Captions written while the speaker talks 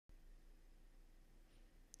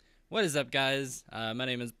What is up, guys? My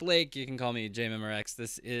name is Blake. You can call me JMMRX.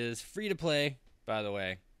 This is free to play, by the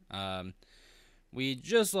way. We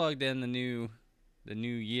just logged in. The new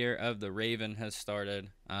year of the Raven has started.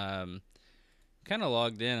 Kind of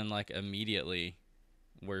logged in and like immediately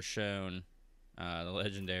we're shown the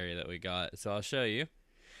legendary that we got. So I'll show you.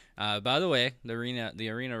 By the way, the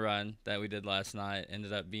arena run that we did last night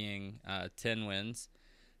ended up being 10 wins.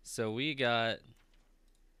 So we got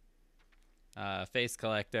face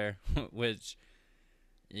collector, which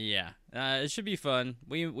yeah, it should be fun.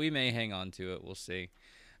 We may hang on to it. We'll see.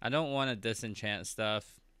 I don't want to disenchant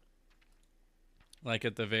stuff like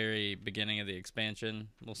at the very beginning of the expansion.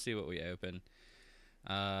 We'll see what we open.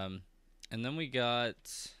 And then we got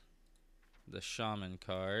the shaman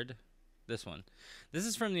card. This one. This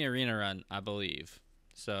is from the arena run, I believe.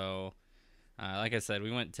 So like I said,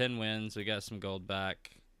 we went 10 wins. We got some gold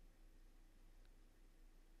back.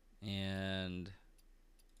 And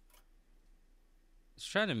it's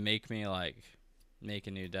trying to make me like make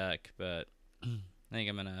a new deck, but I think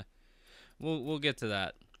I'm gonna we'll get to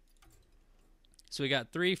that. So we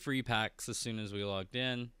got 3 free packs as soon as we logged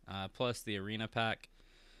in, plus the arena pack.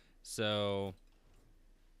 So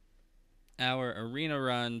our arena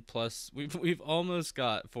run plus we've almost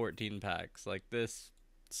got 14 packs. Like, this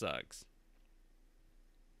sucks.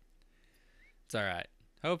 It's all right.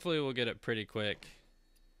 Hopefully we'll get it pretty quick.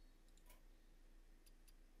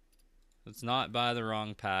 Let's not buy the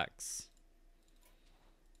wrong packs.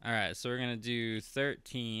 Alright, so we're going to do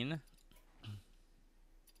 13.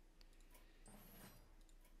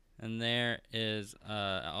 And there is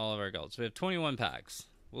all of our gold. So we have 21 packs.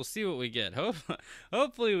 We'll see what we get.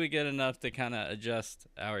 Hopefully we get enough to kind of adjust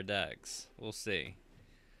our decks. We'll see.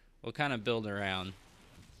 We'll kind of build around.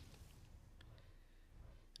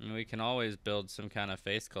 I mean, we can always build some kind of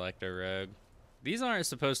face collector rogue. These aren't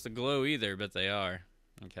supposed to glow either, but they are.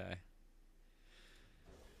 Okay.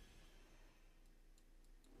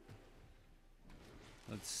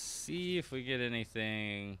 Let's see if we get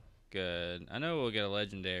anything good. I know we'll get a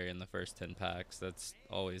legendary in the first 10 packs. That's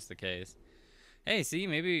always the case. Hey, see,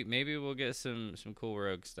 maybe we'll get some cool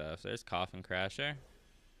rogue stuff. There's Coffin Crasher.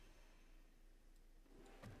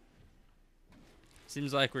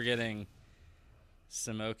 Seems like we're getting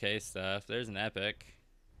some okay stuff. There's an epic.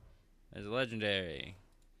 There's a legendary.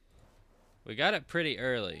 We got it pretty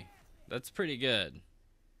early. That's pretty good.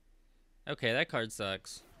 Okay, that card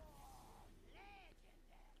sucks.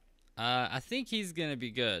 I think he's gonna be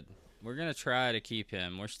good. We're gonna try to keep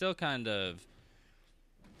him. We're still kind of,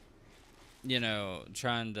 you know,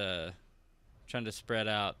 trying to spread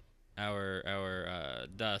out our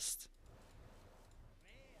dust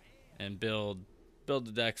and build the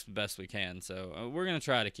decks the best we can. So we're gonna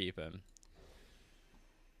try to keep him.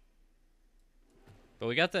 But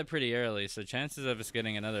we got that pretty early, so chances of us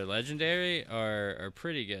getting another legendary are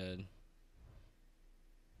pretty good.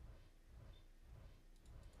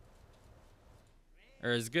 Or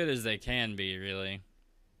as good as they can be, really.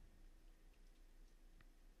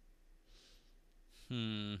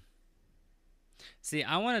 See,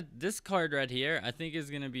 I want this card right here. I think is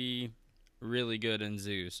gonna be really good in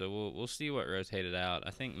Zoo. So we'll see what rotated out. I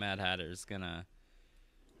think Mad Hatter's gonna.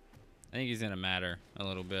 I think he's gonna matter a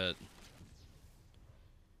little bit.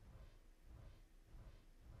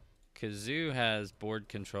 Cause Zoo has board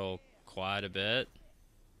control quite a bit.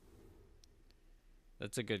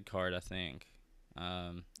 That's a good card, I think.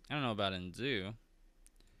 I don't know about in Zoo.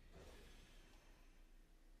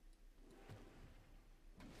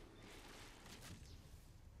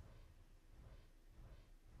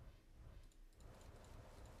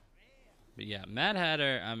 But yeah, Mad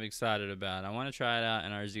Hatter I'm excited about. I want to try it out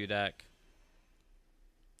in our Zoo deck.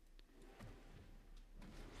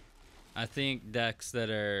 I think decks that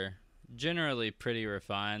are generally pretty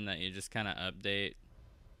refined that you just kind of update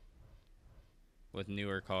with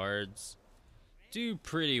newer cards do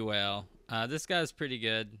pretty well. This guy's pretty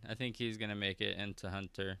good. I think he's gonna make it into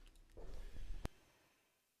Hunter.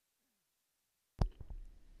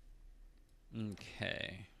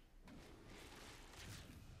 Okay.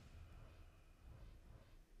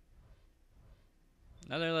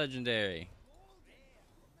 Another legendary.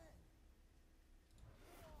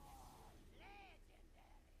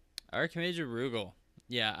 Archmage Rugal.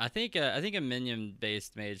 Yeah, I think a minion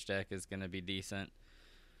based mage deck is gonna be decent.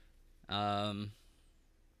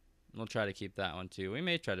 We'll try to keep that one too. We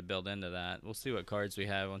may try to build into that. We'll see what cards we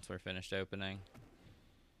have once we're finished opening.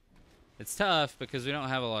 It's tough because we don't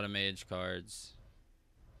have a lot of mage cards.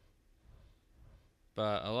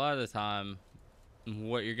 But a lot of the time,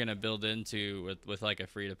 what you're going to build into with like a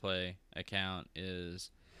free-to-play account is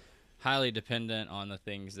highly dependent on the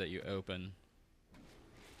things that you open.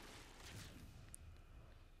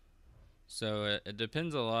 So it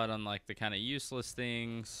depends a lot on like the kind of useless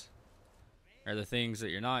things or the things that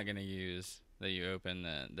you're not going to use that you open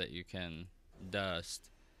that you can dust.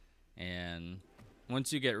 And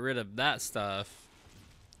once you get rid of that stuff,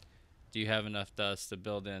 do you have enough dust to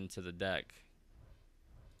build into the deck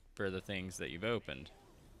for the things that you've opened?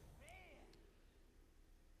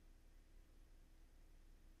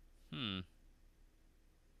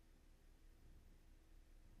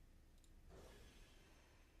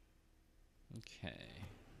 Okay.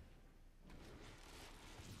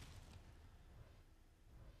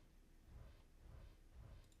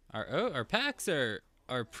 Our packs are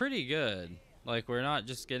pretty good. Like, we're not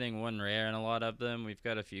just getting one rare in a lot of them. We've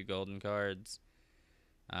got a few golden cards.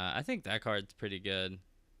 I think that card's pretty good.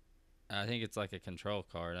 I think it's like a control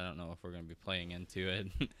card. I don't know if we're going to be playing into it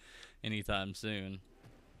anytime soon.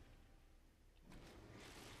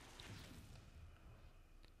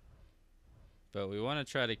 But we want to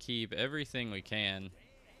try to keep everything we can.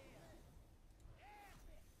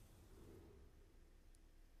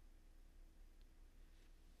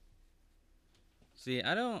 See,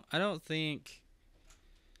 I don't know. I don't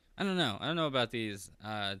know about these.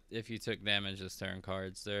 If you took damage this turn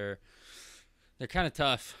cards, they're kind of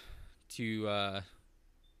tough to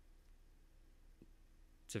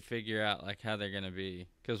figure out like how they're gonna be,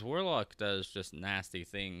 because Warlock does just nasty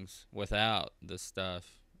things without this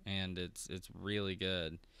stuff, and it's really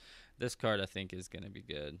good. This card I think is gonna be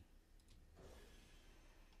good.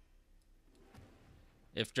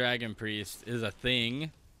 If Dragon Priest is a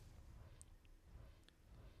thing.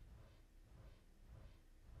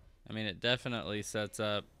 I mean, it definitely sets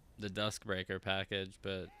up the Duskbreaker package,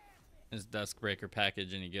 but is Duskbreaker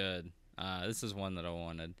package any good? This is one that I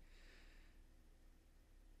wanted.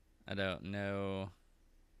 I don't know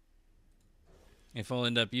if we'll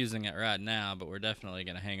end up using it right now, but we're definitely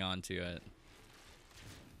going to hang on to it.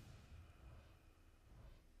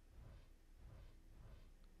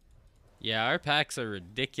 Yeah, our packs are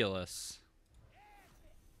ridiculous.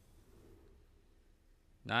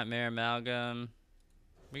 Nightmare Amalgam.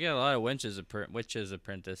 We got a lot of Witches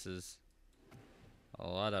Apprentices. A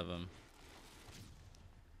lot of them.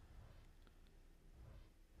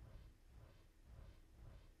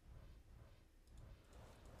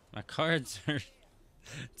 My cards are...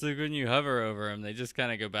 It's like when you hover over them, they just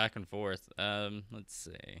kind of go back and forth. Let's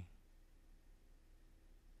see.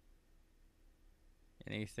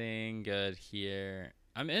 Anything good here?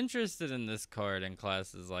 I'm interested in this card in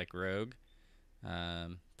classes like Rogue.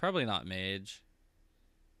 Probably not Mage.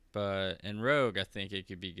 But in Rogue, I think it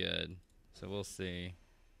could be good. So we'll see.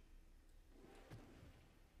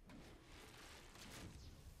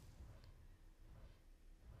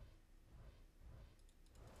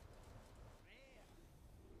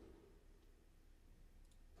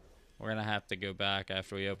 We're going to have to go back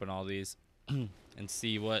after we open all these and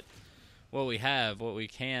see what we have, what we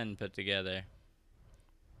can put together.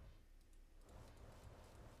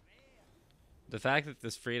 The fact that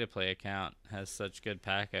this free-to-play account has such good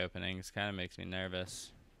pack openings kind of makes me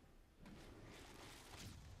nervous.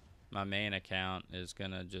 My main account is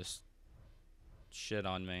going to just shit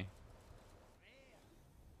on me.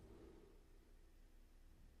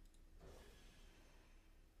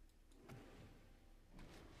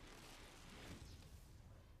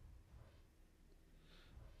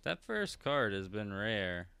 That first card has been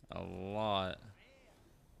rare a lot.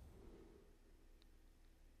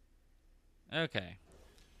 Okay.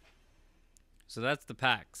 So that's the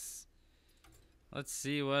packs. Let's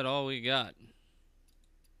see what all we got.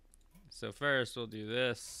 So first we'll do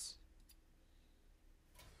this.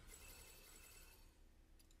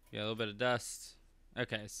 Got a little bit of dust.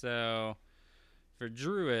 Okay, so for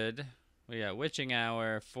Druid, we got Witching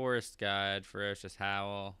Hour, Forest Guide, Ferocious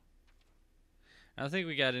Howl. I don't think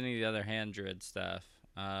we got any of the other hand Druid stuff.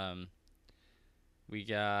 We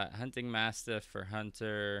got Hunting Mastiff for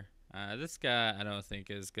Hunter. This guy I don't think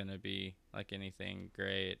is going to be like anything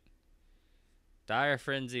great. Dire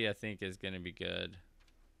Frenzy I think is going to be good.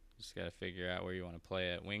 Just got to figure out where you want to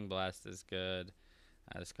play it. Wing Blast is good.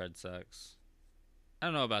 This card sucks. I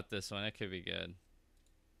don't know about this one. It could be good.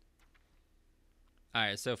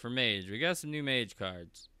 Alright, so for Mage, we got some new Mage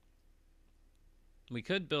cards. We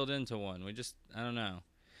could build into one. I don't know.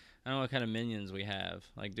 I don't know what kind of minions we have.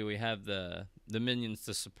 Like, do we have the minions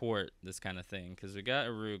to support this kind of thing? Because we got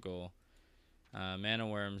Arugel. Mana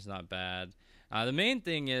Worm's not bad. The main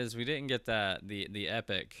thing is we didn't get the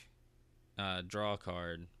epic draw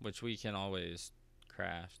card, which we can always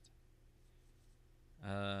craft.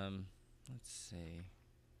 Let's see.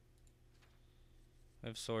 We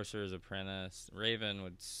have Sorcerer's Apprentice. Raven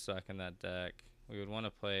would suck in that deck. We would want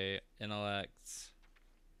to play Intellects.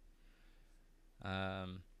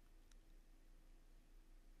 Um,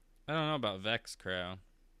 I don't know about Vex Crow.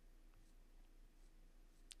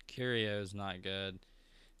 Curio's not good.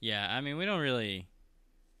 Yeah, I mean, we don't really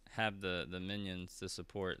have the minions to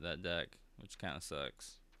support that deck, which kind of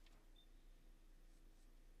sucks.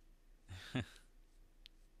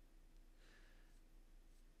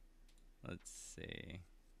 Let's see.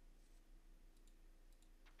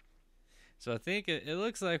 So I think it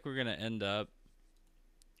looks like we're going to end up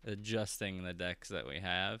adjusting the decks that we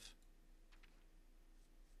have.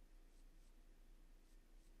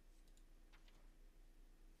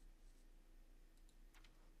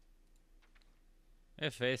 We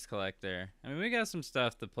have Face Collector. I mean, we got some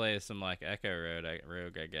stuff to play some like Echo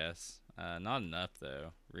Rogue, I guess. Not enough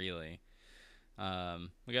though, really.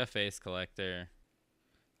 We got Face Collector.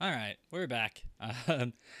 All right, we're back.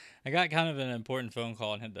 I got kind of an important phone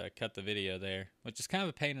call and had to cut the video there, which is kind of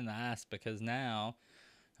a pain in the ass because now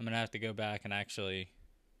I'm gonna have to go back and actually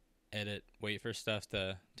edit, wait for stuff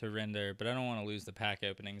to render, but I don't want to lose the pack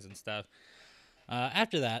openings and stuff.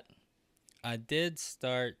 After that, I did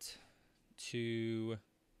start to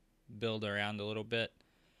build around a little bit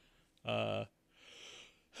with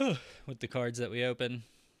the cards that we open.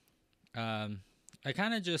 I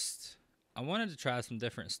kind of just I wanted to try some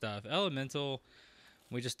different stuff. Elemental,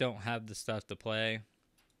 we just don't have the stuff to play,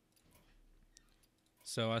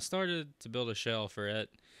 so I started to build a shell for it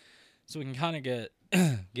so we can kind of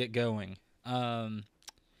get going. I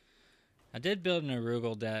did build an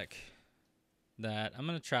Arugel deck that I'm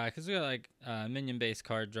gonna try because we got like minion based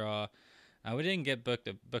card draw. We didn't get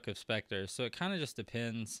Book of Specters, so it kind of just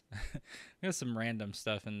depends. We got some random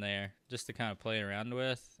stuff in there just to kind of play around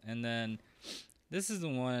with, and then this is the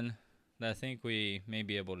one that I think we may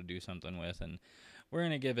be able to do something with, and we're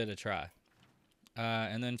gonna give it a try.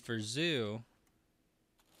 And then for Zoo,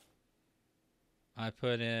 I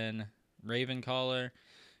put in Ravencaller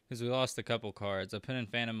because we lost a couple cards. I put in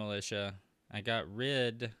Phantom Militia. I got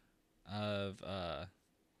rid of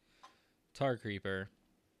Tar Creeper.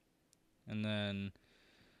 And then,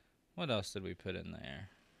 what else did we put in there?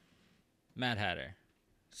 Mad Hatter.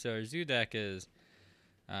 So our Zoo deck is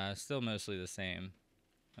still mostly the same.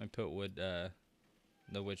 I put the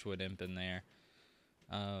Witchwood Imp in there.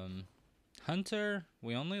 Hunter,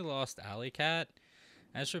 we only lost Alley Cat.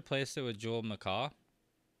 I just replaced it with Jewel Macaw.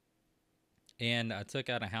 And I took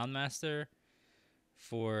out a Houndmaster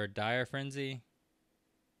for Dire Frenzy.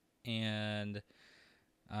 And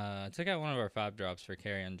I took out one of our 5-drops for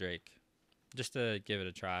Carrion Drake. Just to give it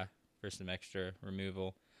a try for some extra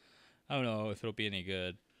removal. I don't know if it'll be any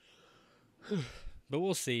good. But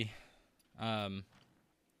we'll see. I'm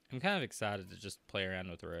kind of excited to just play around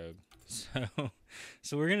with Rogue.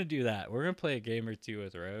 So we're going to do that. We're going to play a game or two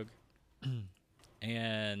with Rogue.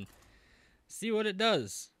 And see what it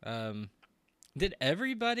does. Did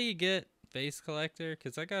everybody get Face Collector?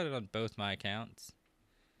 Because I got it on both my accounts.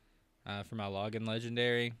 For my login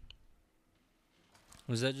legendary.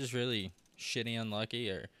 Was that just really shitty unlucky,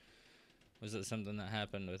 or was it something that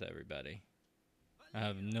happened with everybody? I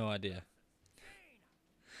have no idea.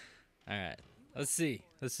 Alright, let's see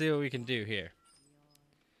what we can do here.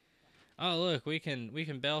 Oh look, we can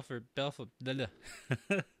Baleful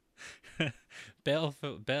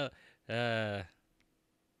I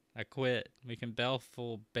quit. We can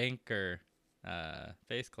Baleful Banker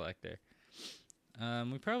Face Collector.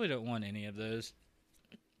 We probably don't want any of those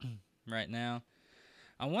right now.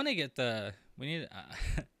 I want to get I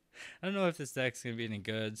don't know if this deck's going to be any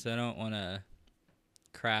good, so I don't want to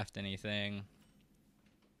craft anything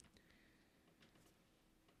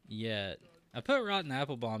yet. I put Rotten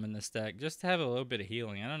Apple Bomb in this deck just to have a little bit of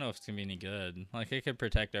healing. I don't know if it's going to be any good. Like, it could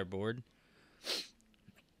protect our board.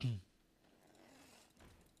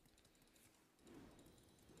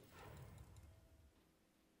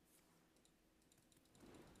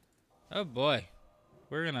 Oh boy.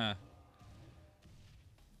 We're gonna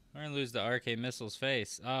lose the Arcane Missile's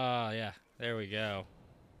face. Oh, yeah. There we go.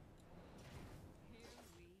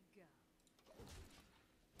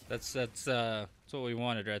 That's what we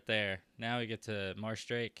wanted right there. Now we get to Marsh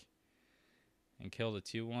Drake and kill the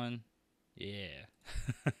 2/1.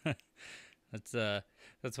 Yeah. That's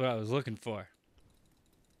what I was looking for.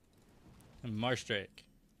 Marsh Drake.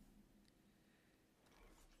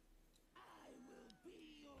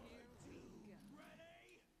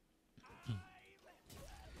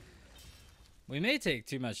 We may take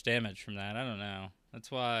too much damage from that. I don't know. That's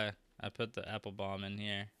why I put the Apple Bomb in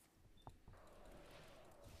here.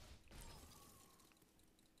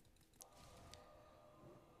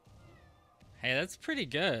 Hey, that's pretty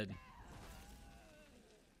good.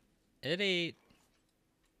 It ate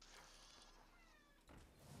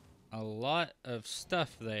a lot of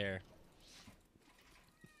stuff there.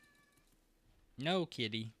 No,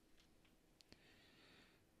 kitty.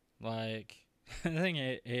 Like, I think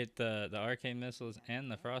it hit the arcane missiles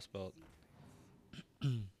and the frostbolt.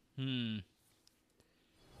 Hmm.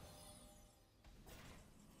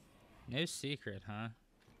 No secret, huh?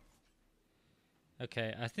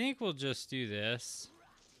 Okay, I think we'll just do this.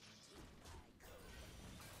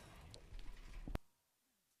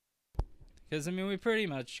 Because, I mean, we pretty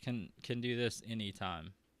much can do this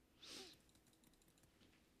anytime.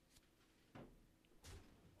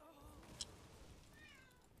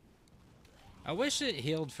 I wish it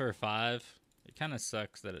healed for 5. It kind of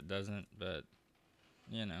sucks that it doesn't, but,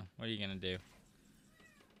 you know, what are you going to do?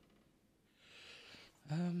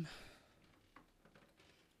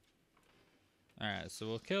 Alright, so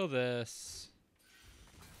we'll kill this.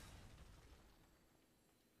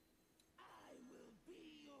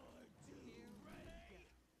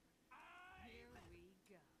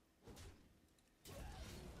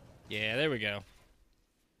 Yeah, there we go.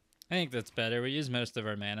 I think that's better. We use most of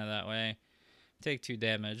our mana that way. Take 2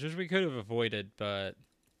 damage, which we could have avoided, but...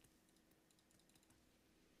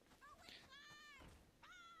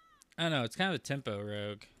 I don't know, it's kind of a tempo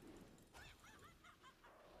rogue.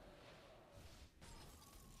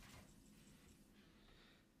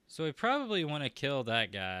 So we probably want to kill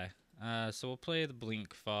that guy. So we'll play the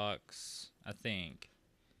Blink Fox, I think.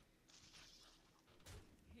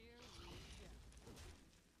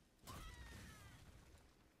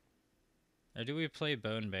 Or do we play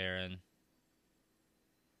Bone Baron?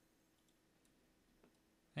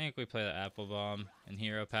 I think we play the Apple Bomb and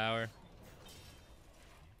Hero Power.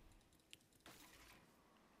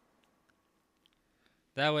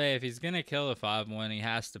 That way, if he's going to kill the 5-1, he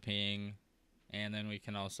has to ping. And then we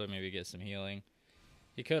can also maybe get some healing.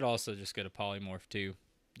 He could also just go to Polymorph too.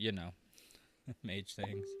 You know, mage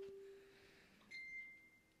things.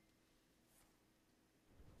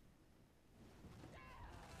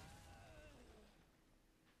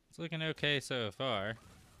 It's looking okay so far.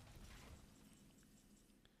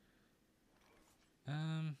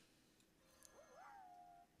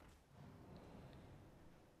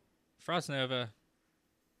 Frost Nova.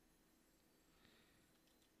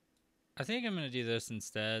 I think I'm going to do this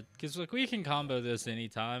instead. Because, look, we can combo this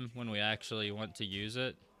anytime when we actually want to use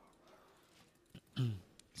it.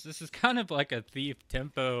 So this is kind of like a thief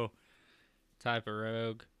tempo type of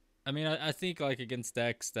rogue. I mean, I think, like, against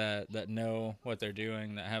decks that know what they're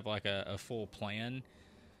doing, that have, like, a full plan,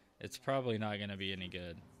 it's probably not going to be any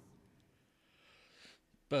good.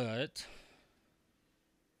 But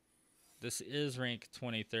this is rank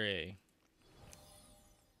 23.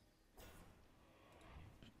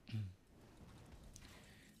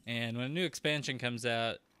 And when a new expansion comes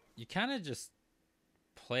out, you kind of just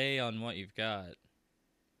play on what you've got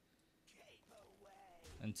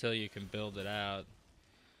until you can build it out.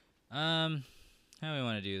 How do we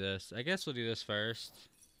want to do this? I guess we'll do this first.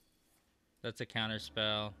 That's a counter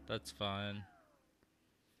spell. That's fine.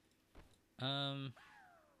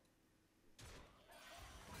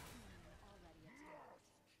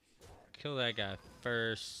 Kill that guy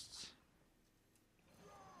first.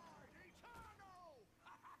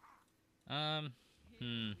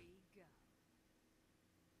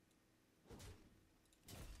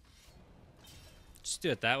 Just do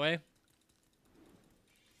it that way.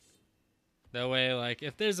 That way, like,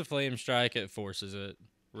 if there's a flame strike, it forces it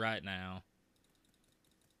right now.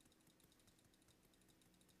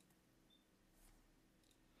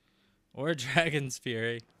 Or Dragon's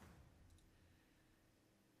Fury.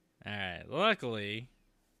 Alright, luckily,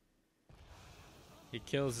 he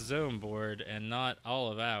kills his own board and not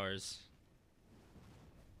all of ours.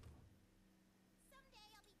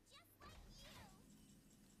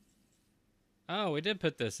 Oh, we did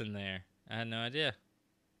put this in there. I had no idea.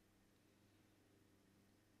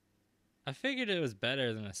 I figured it was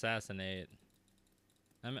better than Assassinate.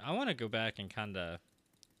 I mean, I want to go back and kind of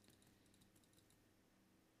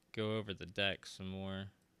go over the deck some more.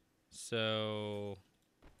 So...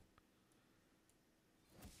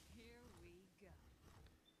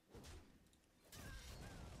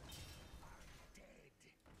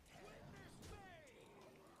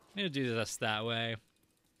 I'm going to do this that way.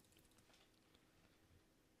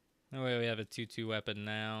 That way we have a 2/2 weapon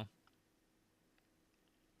now.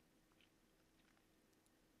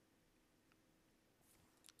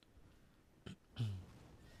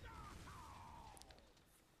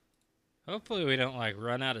 Hopefully we don't, like,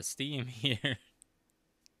 run out of steam here.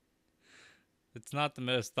 It's not the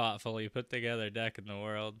most thoughtfully put together deck in the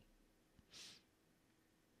world.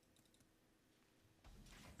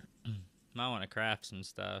 Might want to craft some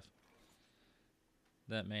stuff.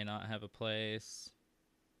 that may not have a place.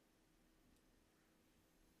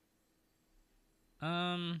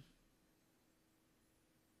 I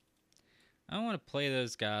don't want to play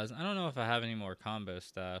those guys. I don't know if I have any more combo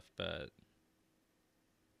stuff, but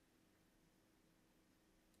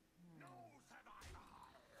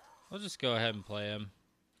we'll just go ahead and play him.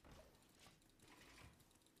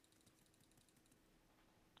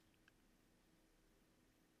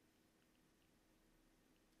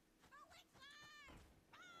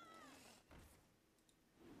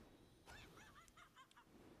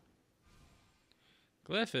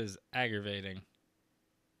 Glyph is aggravating.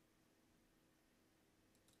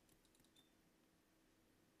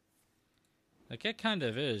 Like, it kind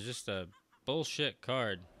of is just a bullshit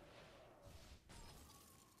card.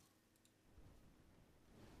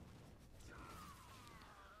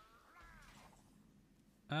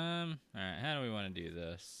 Alright, how do we want to do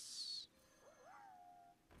this?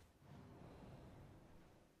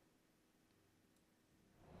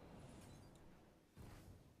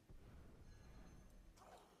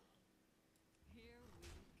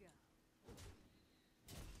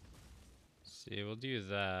 See, we'll do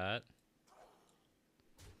that.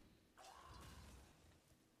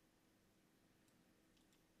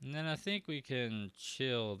 And then I think we can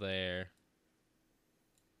chill there.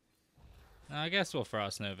 I guess we'll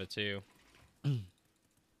Frost Nova too. Because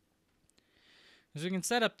we can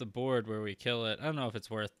set up the board where we kill it. I don't know if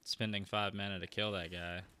it's worth spending 5 mana to kill that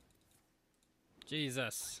guy.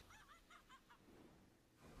 Jesus.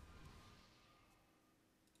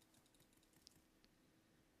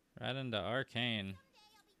 Right into Arcane.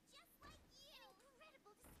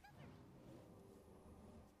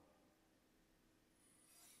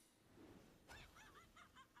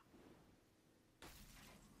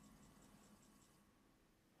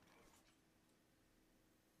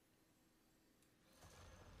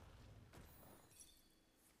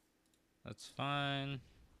 That's fine.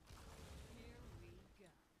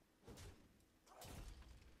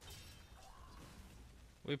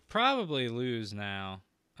 We probably lose now.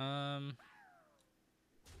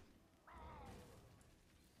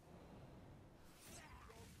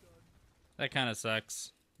 That kind of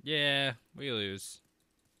sucks. Yeah, we lose.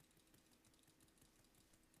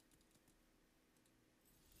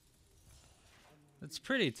 It's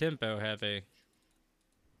pretty tempo heavy.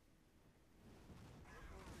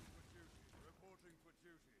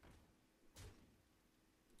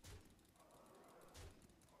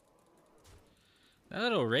 That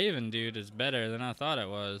little Raven dude is better than I thought it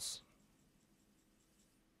was.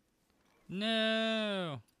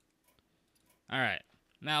 No. Alright.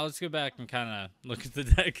 Now let's go back and kind of look at the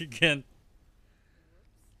deck again.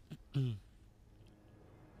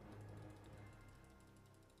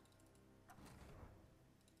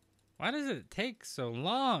 Why does it take so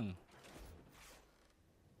long?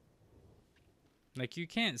 Like, you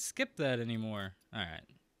can't skip that anymore. Alright.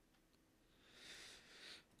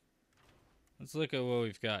 Let's look at what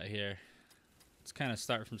we've got here. Let's kind of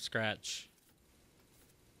start from scratch.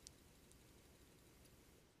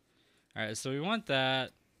 Alright, so we want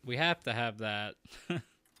that. We have to have that.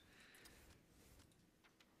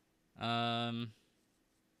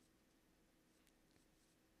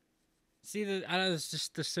 See, there's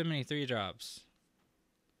so many 3-drops.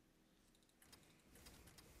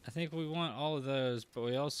 I think we want all of those, but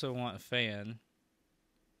we also want Fan.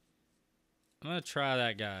 I'm going to try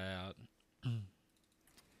that guy out.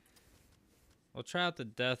 We'll try out the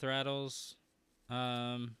Death Rattles.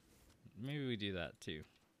 Maybe we do that too.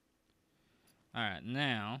 Alright,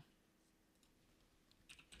 now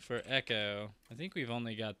for Echo, I think we've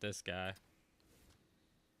only got this guy.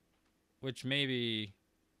 Which maybe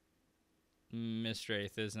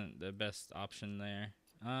Mistwraith isn't the best option there.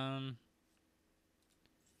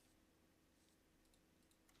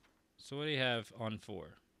 So what do you have on 4?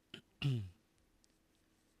 We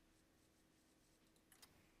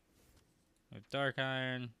have Dark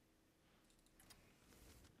Iron.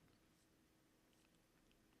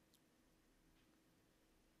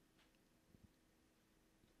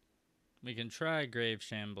 We can try Grave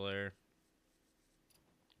Shambler.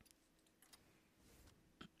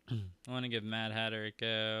 I want to give Mad Hatter a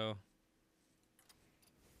go.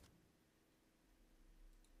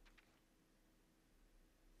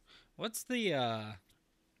 What's the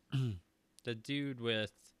the dude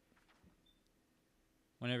with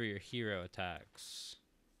whenever your hero attacks?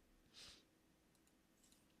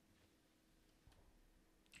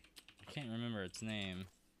 I can't remember its name.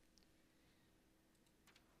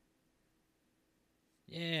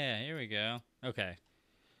 Yeah, here we go. Okay.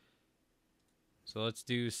 So let's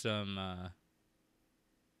do some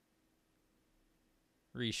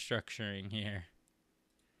restructuring here.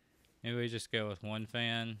 Maybe we just go with one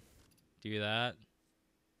fan. Do that.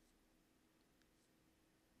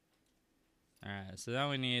 Alright, so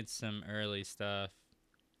now we need some early stuff.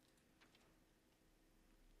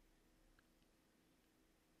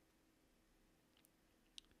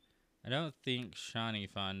 I don't think Shiny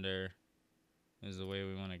Finder is the way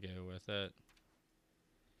we want to go with it.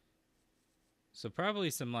 So probably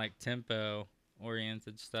some like tempo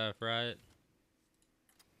oriented stuff, right?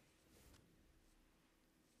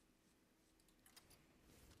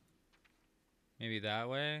 Maybe that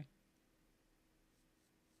way.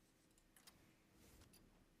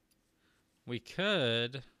 We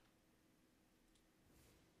could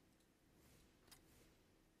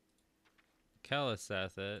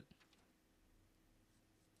Kelliseth it.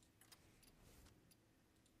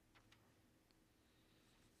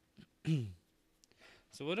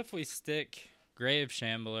 So what if we stick Grave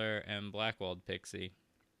Shambler and Blackwalled Pixie?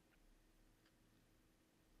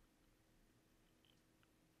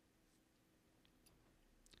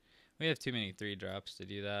 We have too many 3-drops to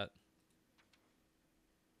do that.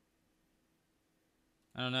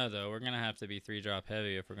 I don't know though. We're gonna have to be 3-drop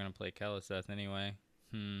heavy if we're gonna play Kelliseth anyway.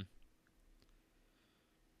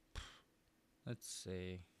 Let's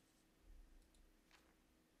see.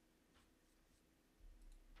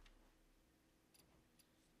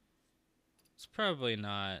 It's probably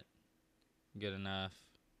not good enough.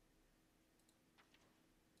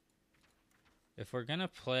 If we're gonna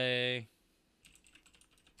play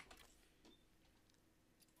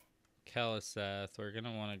Kelliseth, we're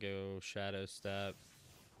gonna want to go Shadow Step.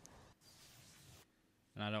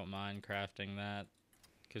 And I don't mind crafting that,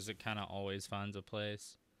 because it kind of always finds a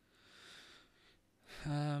place.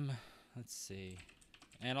 Let's see.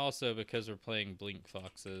 And also because we're playing Blink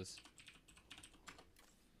Foxes.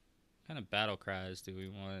 What kind of battle cries do we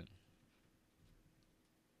want?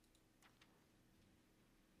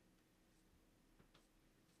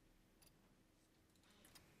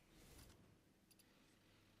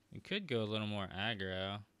 We could go a little more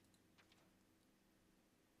aggro.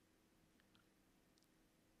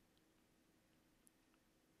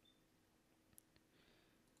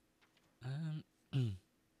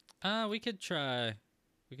 We could try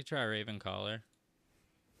Ravencaller.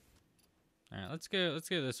 Alright, let's go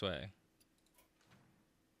this way.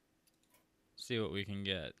 See what we can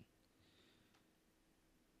get.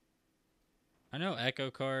 I know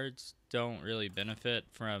Echo cards don't really benefit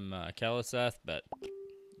from Kelliseth, but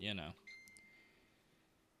you know.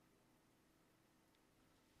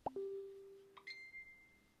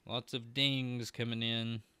 Lots of dings coming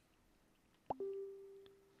in.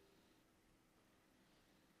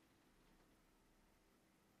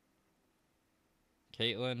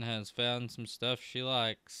 Caitlin has found some stuff she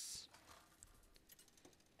likes.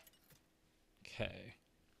 Okay.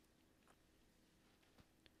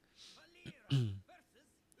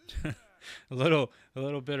 a little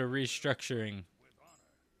bit of restructuring.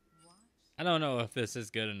 I don't know if this is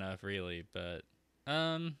good enough really, but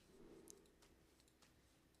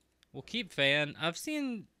we'll keep Fan. I've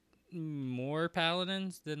seen more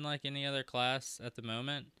Paladins than like any other class at the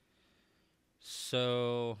moment.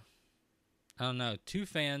 So I don't know. 2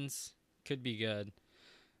 Fans could be good.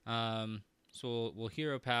 So we'll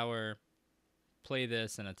hero power, play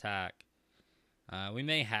this, and attack. We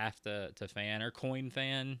may have to fan or coin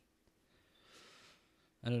fan.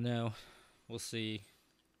 I don't know. We'll see.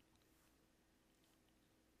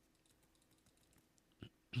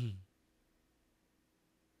 Well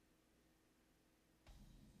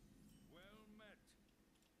met.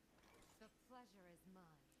 The pleasure is mine.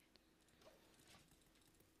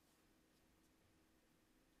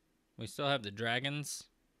 We still have the dragons.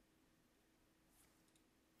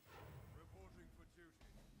 Reporting for duty.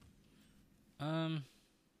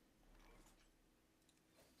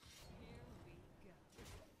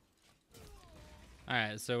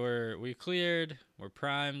 Alright, so we cleared. We're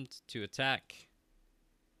primed to attack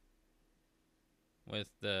with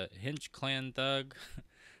the Hinch Clan Thug.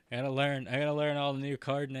 I gotta learn all the new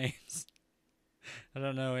card names. I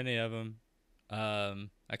don't know any of them.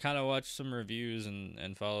 I kind of watched some reviews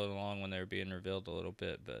and followed along when they were being revealed a little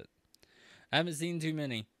bit, but I haven't seen too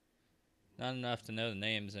many. Not enough to know the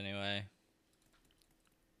names anyway.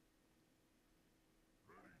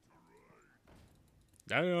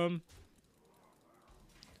 Damn.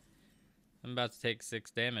 I'm about to take 6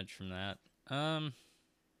 damage from that.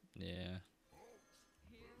 Yeah.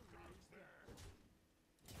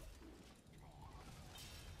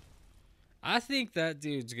 I think that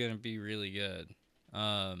dude's gonna be really good.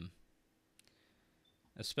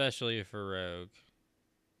 Especially for Rogue.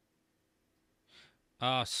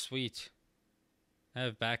 Oh, sweet. I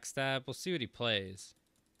have backstab. We'll see what he plays.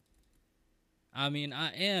 I mean,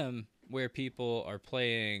 I am where people are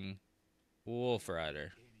playing Wolf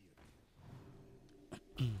Rider.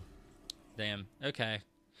 Damn. Okay.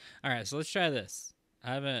 All right, so let's try this.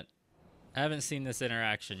 I haven't seen this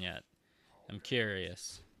interaction yet. I'm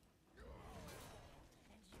curious.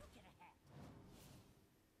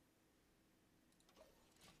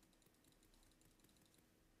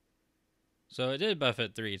 So it did buff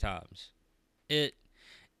it 3 times. It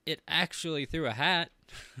actually threw a hat,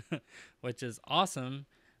 which is awesome,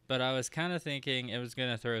 but I was kind of thinking it was going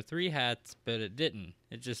to throw 3 hats, but it didn't.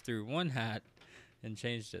 It just threw 1 hat and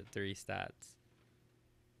changed it 3 stats.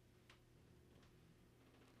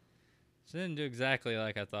 So it didn't do exactly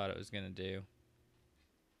like I thought it was going to do.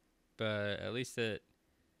 But at least it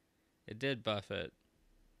did buff it.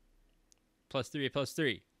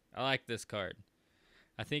 +3/+3. I like this card.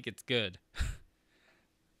 I think it's good.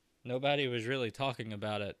 Nobody was really talking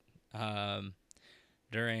about it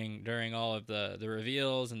during all of the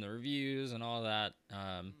reveals and the reviews and all that.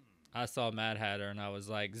 I saw Mad Hatter and I was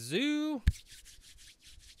like, Zoo,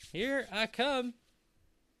 here I come.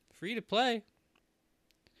 Free to play.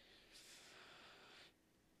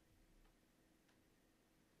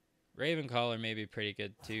 Ravencaller may be pretty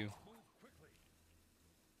good too.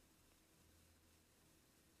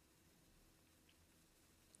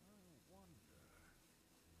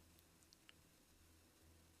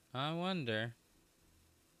 I wonder.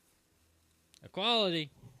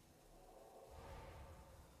 Equality.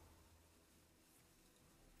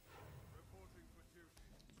 Reporting for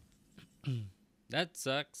duty. That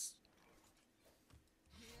sucks.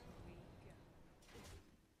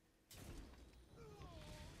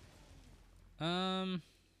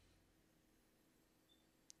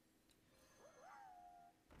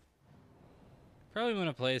 Probably want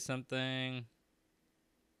to play something.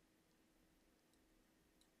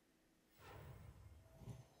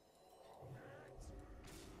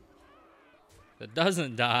 That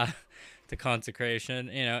doesn't die to consecration,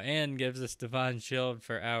 and gives us divine shield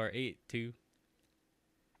for our 8 too.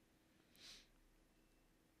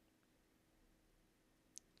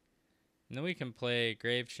 And then we can play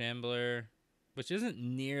Grave Shambler, which isn't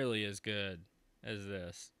nearly as good as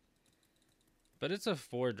this. But it's a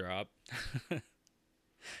 4-drop.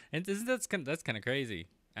 And that's kind of crazy,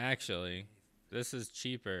 actually. This is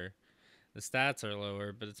cheaper. The stats are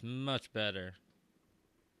lower, but it's much better.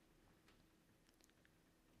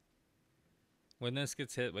 When this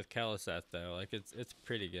gets hit with Kaliseth, though, like it's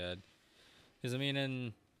pretty good. Because I mean,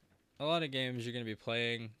 in a lot of games, you're gonna be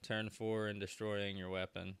playing turn 4 and destroying your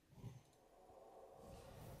weapon.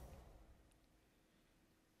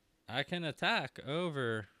 I can attack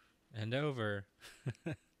over and over.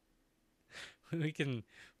 we can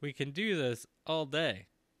do this all day.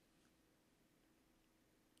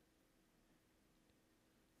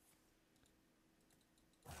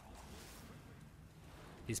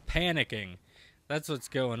 He's panicking. That's what's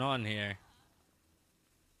going on here.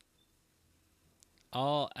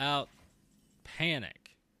 All out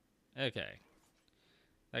panic. Okay.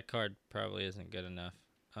 That card probably isn't good enough.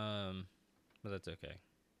 But that's okay.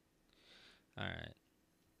 Alright.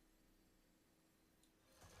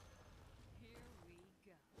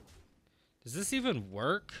 Does this even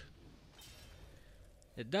work?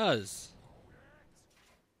 It does.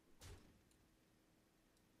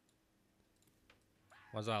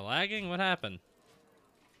 Was I lagging? What happened?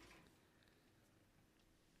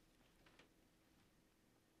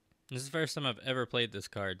 This is the first time I've ever played this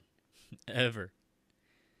card. Ever.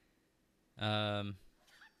 Oh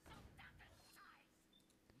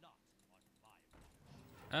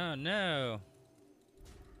no.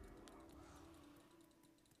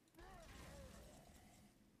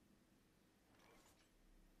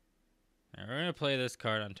 Alright, we're gonna play this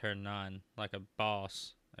card on turn 9 like a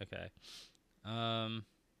boss. Okay.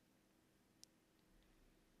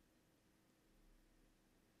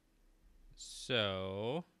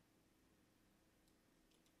 So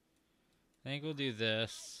I think we'll do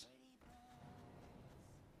this.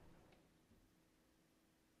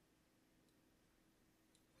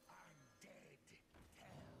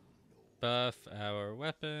 Buff our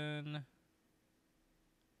weapon.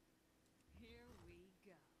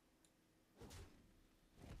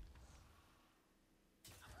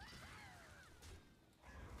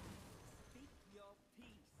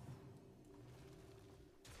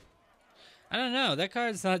 I don't know. That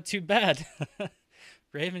card's not too bad.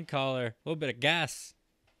 Ravencaller, a little bit of gas.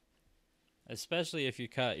 Especially if you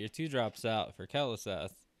cut your 2-drops out for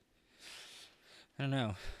Kaliseth. I don't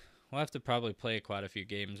know. We'll have to probably play quite a few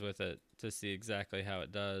games with it to see exactly how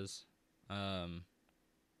it does.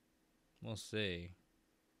 We'll see.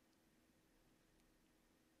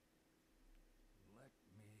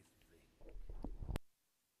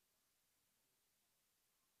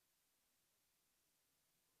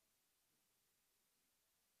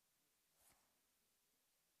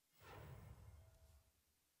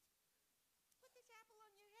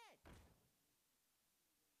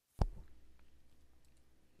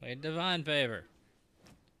 Wait, divine favor.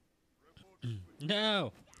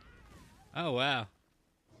 No. Oh wow.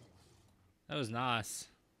 That was nice.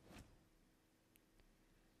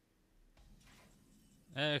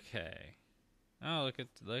 Okay. Oh, look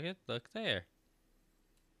there.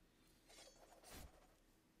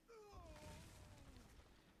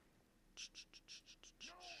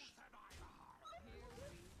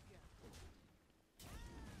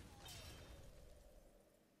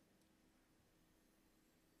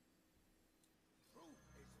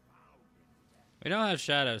 We don't have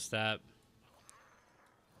shadow step.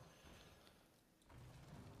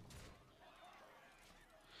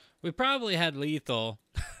 We probably had lethal.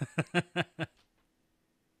 I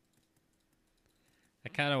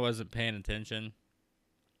kind of wasn't paying attention.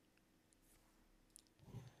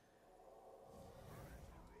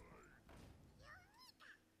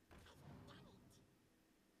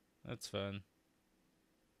 That's fun.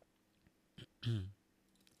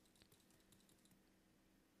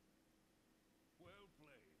 Well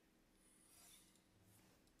played.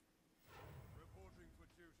 Reporting for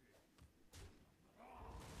duty.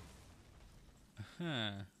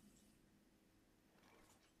 Huh.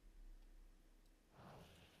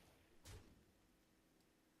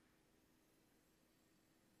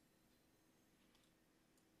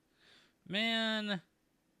 Man.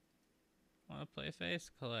 Want to play face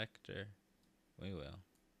collector? We will.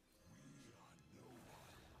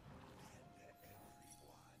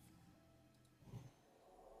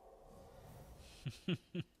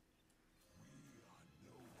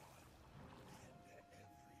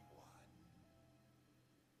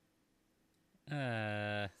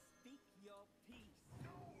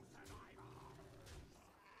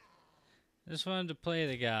 Just wanted to play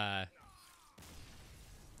the guy.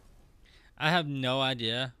 I have no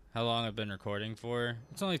idea how long I've been recording for.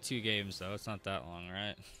 It's only 2 games though. It's not that long,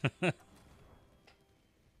 right?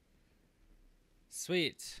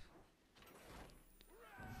 Sweet.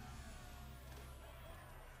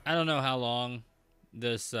 I don't know how long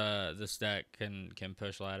this deck can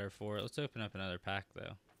push ladder for. Let's open up another pack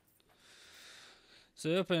though. So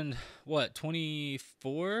we opened what,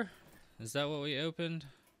 24? Is that what we opened?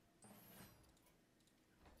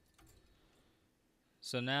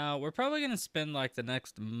 So now we're probably gonna spend like the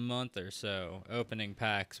next month or so opening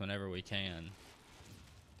packs whenever we can.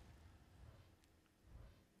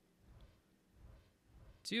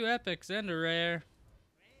 2 epics and a rare.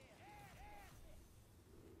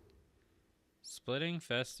 Splitting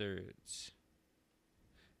Fester Roots.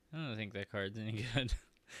 I don't think that card's any good.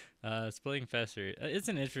 Splitting Fester. It's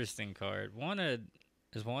an interesting card. Wanted.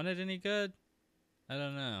 Is Wanted any good? I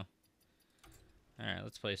don't know. Alright,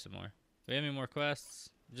 let's play some more. Do we have any more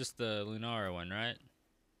quests? Just the Lunara one, right?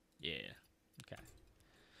 Yeah. Okay.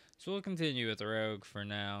 So we'll continue with the Rogue for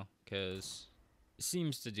now, because it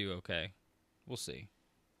seems to do okay. We'll see.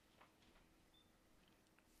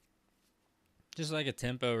 Just like a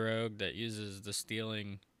tempo rogue that uses the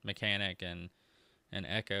stealing mechanic and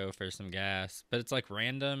echo for some gas. But it's like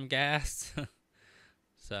random gas.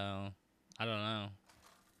 So, I don't know.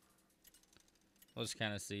 We'll just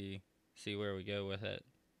kind of see where we go with it.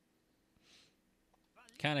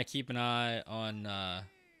 Kind of keep an eye on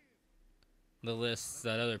the lists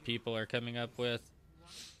that other people are coming up with.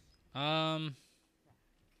 So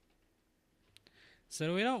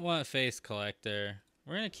we don't want Face Collector.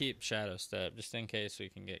 We're going to keep Shadow Step just in case we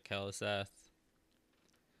can get Keliseth.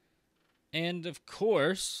 And of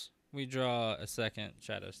course, we draw a second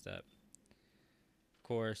Shadow Step. Of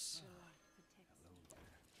course.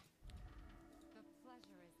 The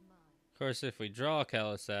pleasure is mine. Of course, if we draw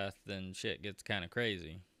Keliseth, then shit gets kind of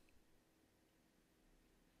crazy.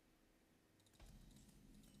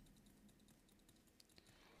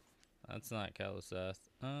 That's not Keliseth.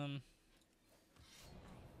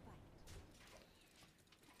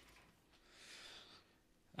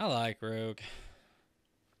 I like Rogue.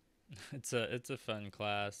 It's a fun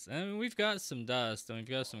class. I mean, we've got some dust, and we've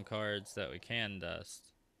got some cards that we can dust.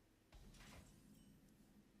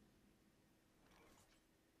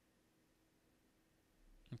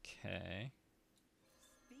 Okay.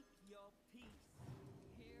 Speak your peace.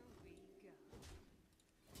 Here we go.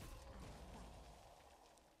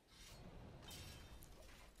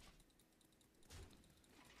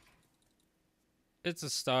 It's a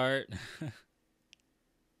start.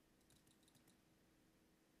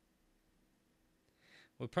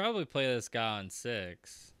 We'll probably play this guy on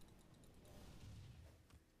 6.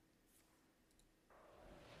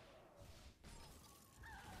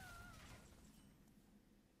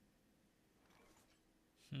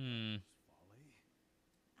 Folly.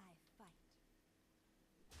 I fight.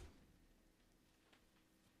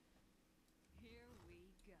 Here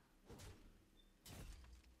we go.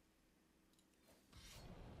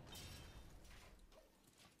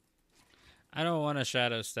 I don't want to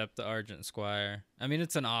Shadow Step the Argent Squire. I mean,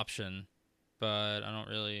 it's an option, but I don't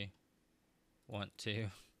really want to.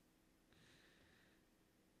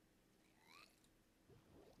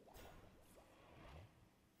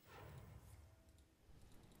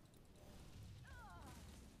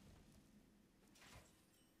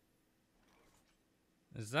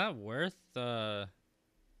 Is that worth,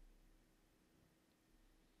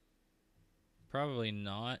 probably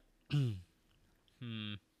not. Hmm.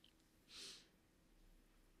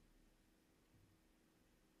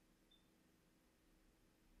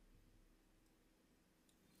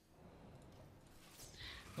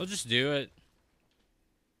 We'll just do it.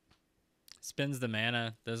 Spins the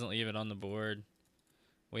mana, doesn't leave it on the board.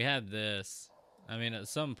 We have this. I mean, at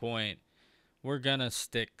some point, we're gonna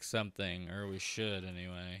stick something, or we should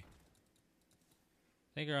anyway.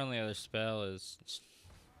 I think our only other spell is...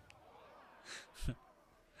 I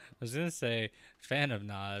was gonna say Fan of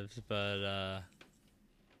Knives, but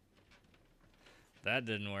that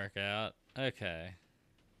didn't work out. Okay.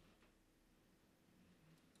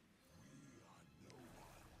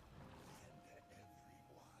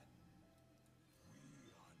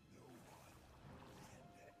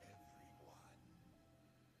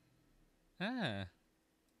 Ah.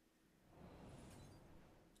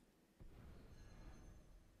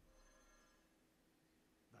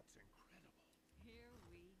 That's incredible. Here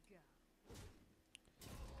we go.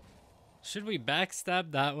 Should we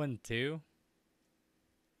backstab that one too?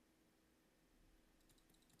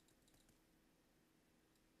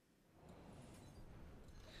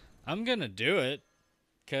 I'm gonna do it,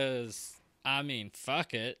 cause I mean,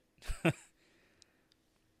 fuck it.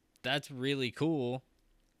 That's really cool.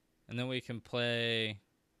 And then we can play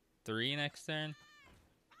 3 next turn.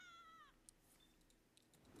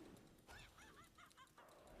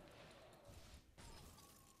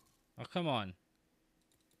 Oh, come on.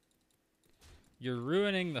 You're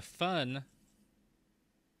ruining the fun.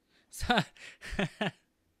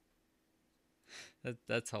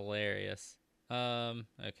 That's hilarious.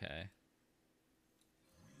 Okay.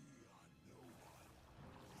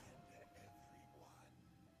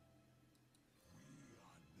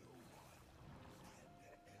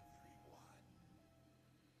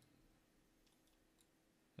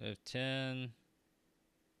 We have 10.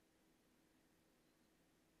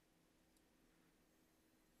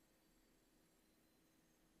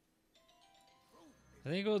 I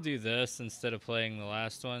think we'll do this instead of playing the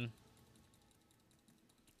last one.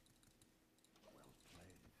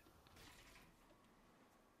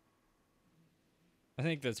 I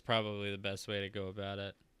think that's probably the best way to go about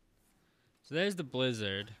it. So there's the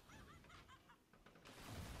Blizzard.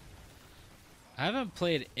 I haven't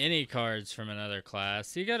played any cards from another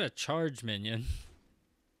class. You got a charge minion.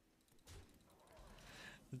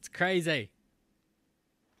 It's crazy.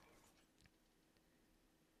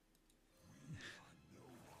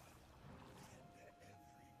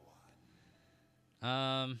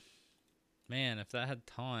 Man, if that had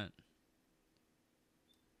taunt.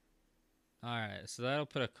 Alright, so that'll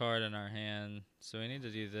put a card in our hand. So we need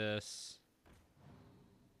to do this.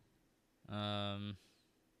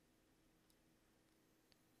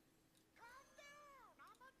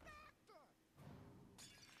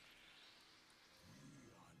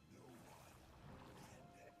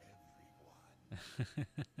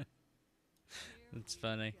 'That's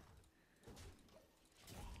funny.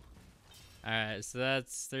 Alright, so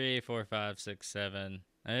that's 3, 4, 5, 6, 7.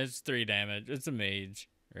 And it's 3 damage. It's a mage,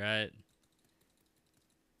 right?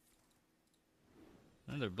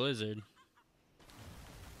 Another Blizzard.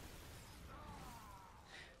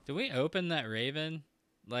 Do we open that Raven?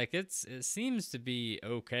 Like, it seems to be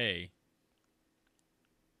okay.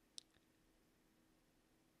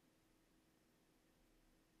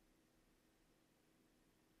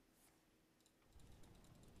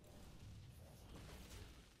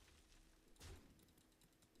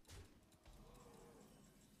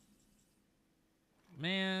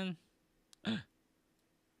 Man.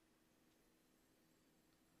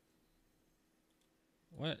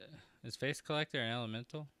 What? Is Face Collector an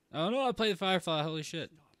elemental? Oh no, I played Firefly. Holy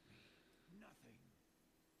shit. Nothing.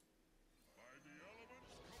 By the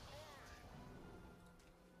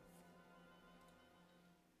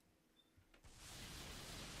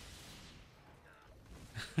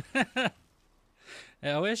elements combined.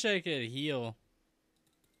 I wish I could heal.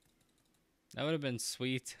 That would have been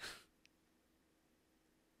sweet.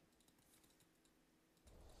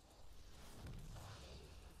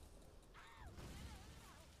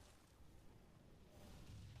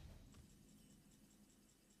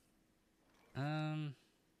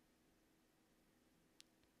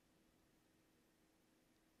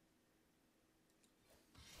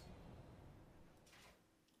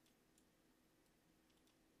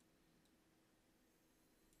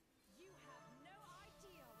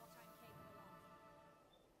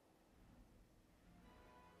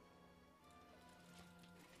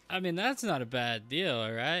 I mean, that's not a bad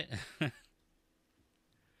deal, right? Well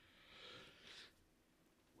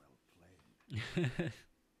played.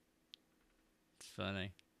 It's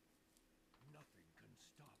funny. Nothing can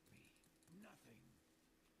stop me. Nothing.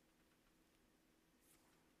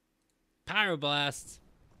 Pyroblast.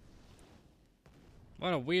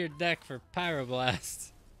 What a weird deck for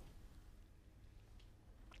Pyroblast.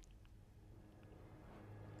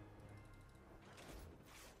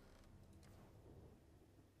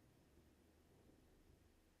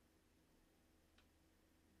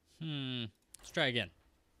 Let's try again.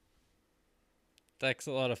 Deck's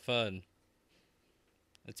a lot of fun.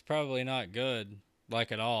 It's probably not good,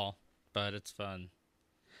 like at all, but it's fun.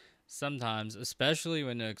 Sometimes, especially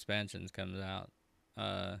when new expansions comes out,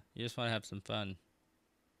 you just want to have some fun.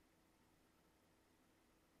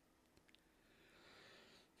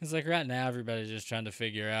 It's like right now, everybody's just trying to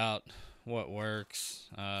figure out what works.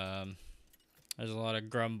 There's a lot of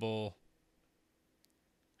Grumble,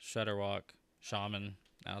 Shutterwalk, Shaman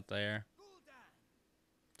out there.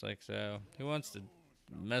 It's like, so who wants to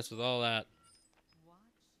mess with all that?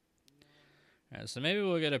 Alright, so maybe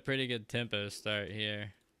we'll get a pretty good tempo start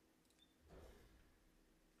here.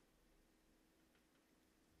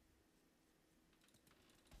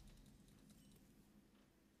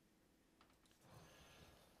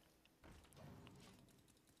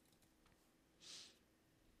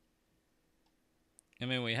 I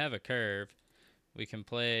mean, we have a curve. We can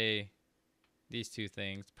play these two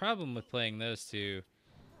things. The problem with playing those two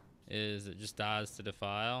is it just dies to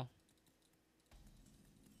Defile.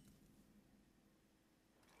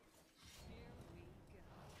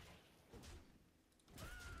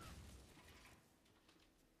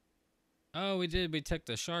 Oh, we did. We took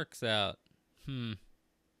the sharks out. Or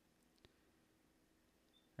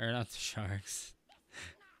not the sharks.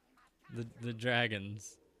 the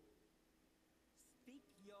dragons. Speak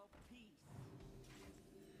your peace.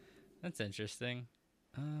 That's interesting.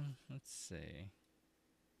 Let's see.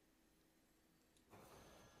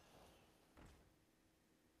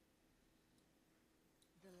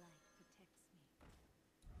 The light protects me.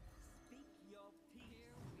 Speak your peace.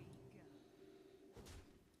 Here we go.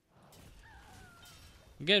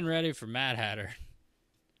 I'm getting ready for Mad Hatter.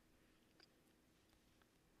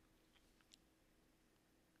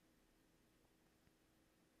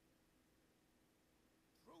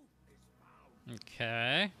 Truth is found.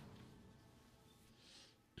 Okay.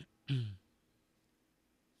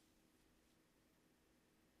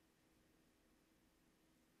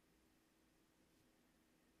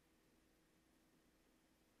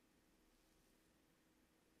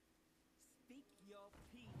 Speak your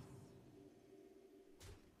peace.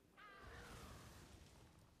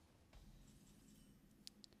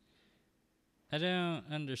 I don't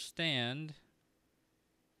understand.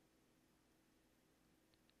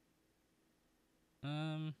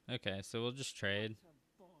 Okay, so we'll just trade. What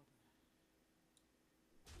a bother.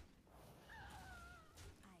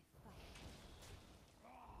 I fight.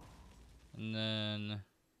 And then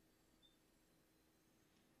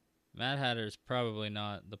Mad Hatter's probably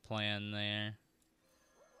not the plan there.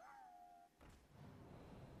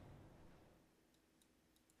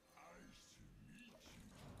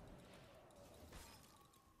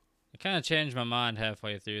 I kind of changed my mind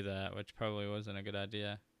halfway through that, which probably wasn't a good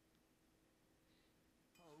idea.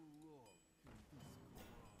 How long can this go on?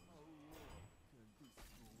 How long can this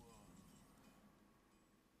go on? Here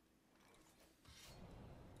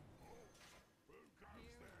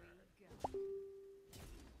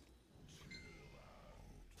we go.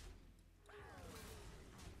 I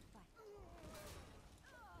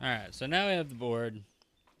fight. Alright, so now we have the board.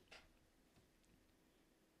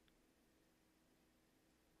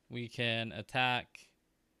 We can attack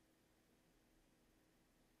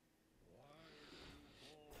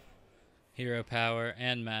Hero Power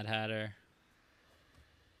and Mad Hatter.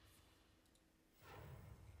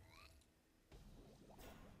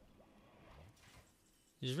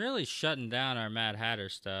 He's really shutting down our Mad Hatter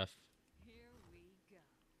stuff. Here we go.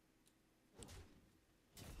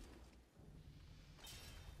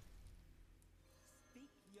 Speak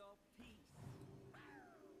your peace.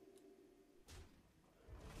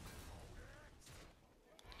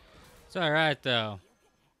 It's alright though.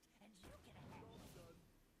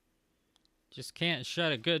 Just can't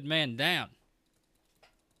shut a good man down.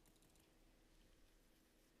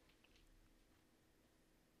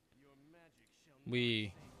 Your magic shall not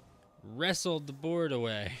We save. wrestled the board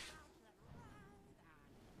away.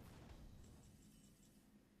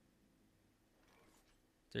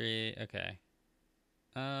 Three, okay.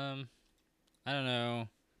 I don't know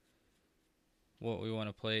what we want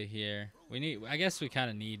to play here. I guess we kind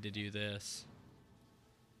of need to do this.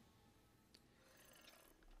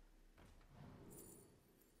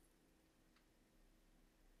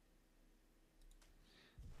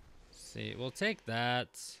 see, we'll take that.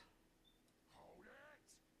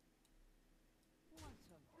 Once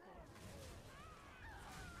a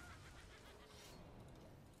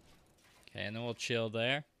Okay, and then we'll chill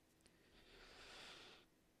there.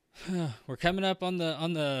 We're coming up on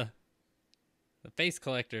the face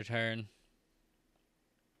collector turn.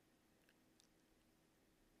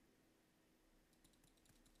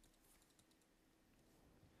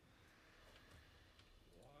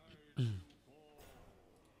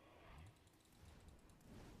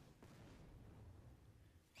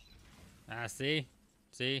 Ah, see?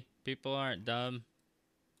 See? People aren't dumb.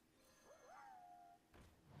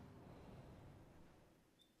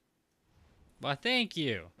 Well, thank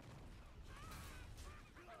you.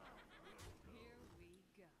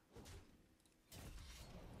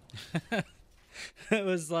 here we go. It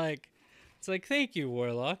was like, it's like, thank you,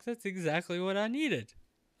 Warlock. That's exactly what I needed.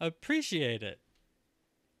 Appreciate it.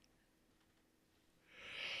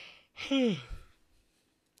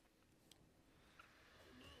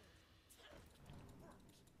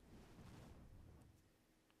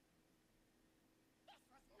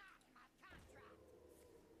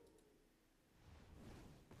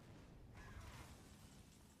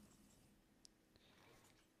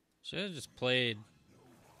 Should have just played.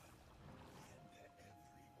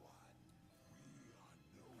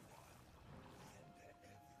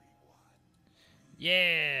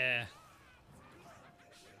 Yeah.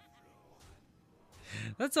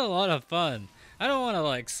 That's a lot of fun. I don't want to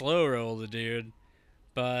like slow roll the dude,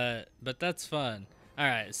 but that's fun. All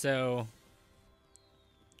right, so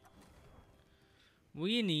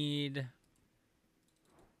we need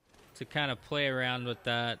to kind of play around with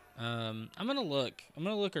that. I'm gonna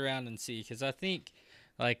look around and see, because I think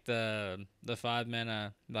like the 5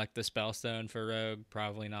 mana, like the Spellstone for Rogue,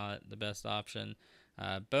 probably not the best option.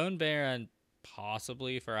 Bone Baron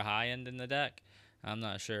possibly for a high end in the deck. I'm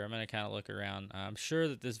not sure. I'm gonna kind of look around. I'm sure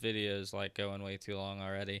that this video is like going way too long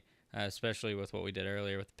already, especially with what we did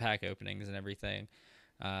earlier with the pack openings and everything.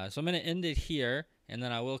 So I'm gonna end it here, and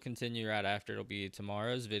then I will continue right after. It'll be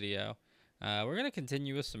tomorrow's video. We're gonna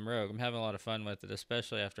continue with some Rogue. I'm having a lot of fun with it,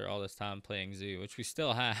 especially after all this time playing Zoo, which we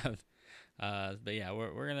still have. But yeah,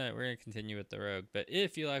 we're gonna continue with the Rogue. But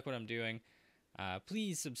if you like what I'm doing,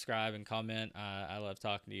 please subscribe and comment. I love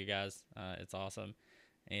talking to you guys. It's awesome,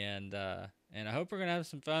 and I hope we're gonna have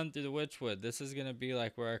some fun through the Witchwood. This is gonna be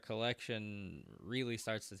like where our collection really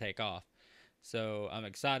starts to take off. So I'm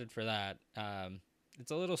excited for that.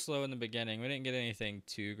 It's a little slow in the beginning. We didn't get anything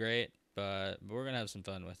too great, but we're going to have some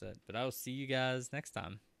fun with it. But I will see you guys next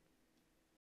time.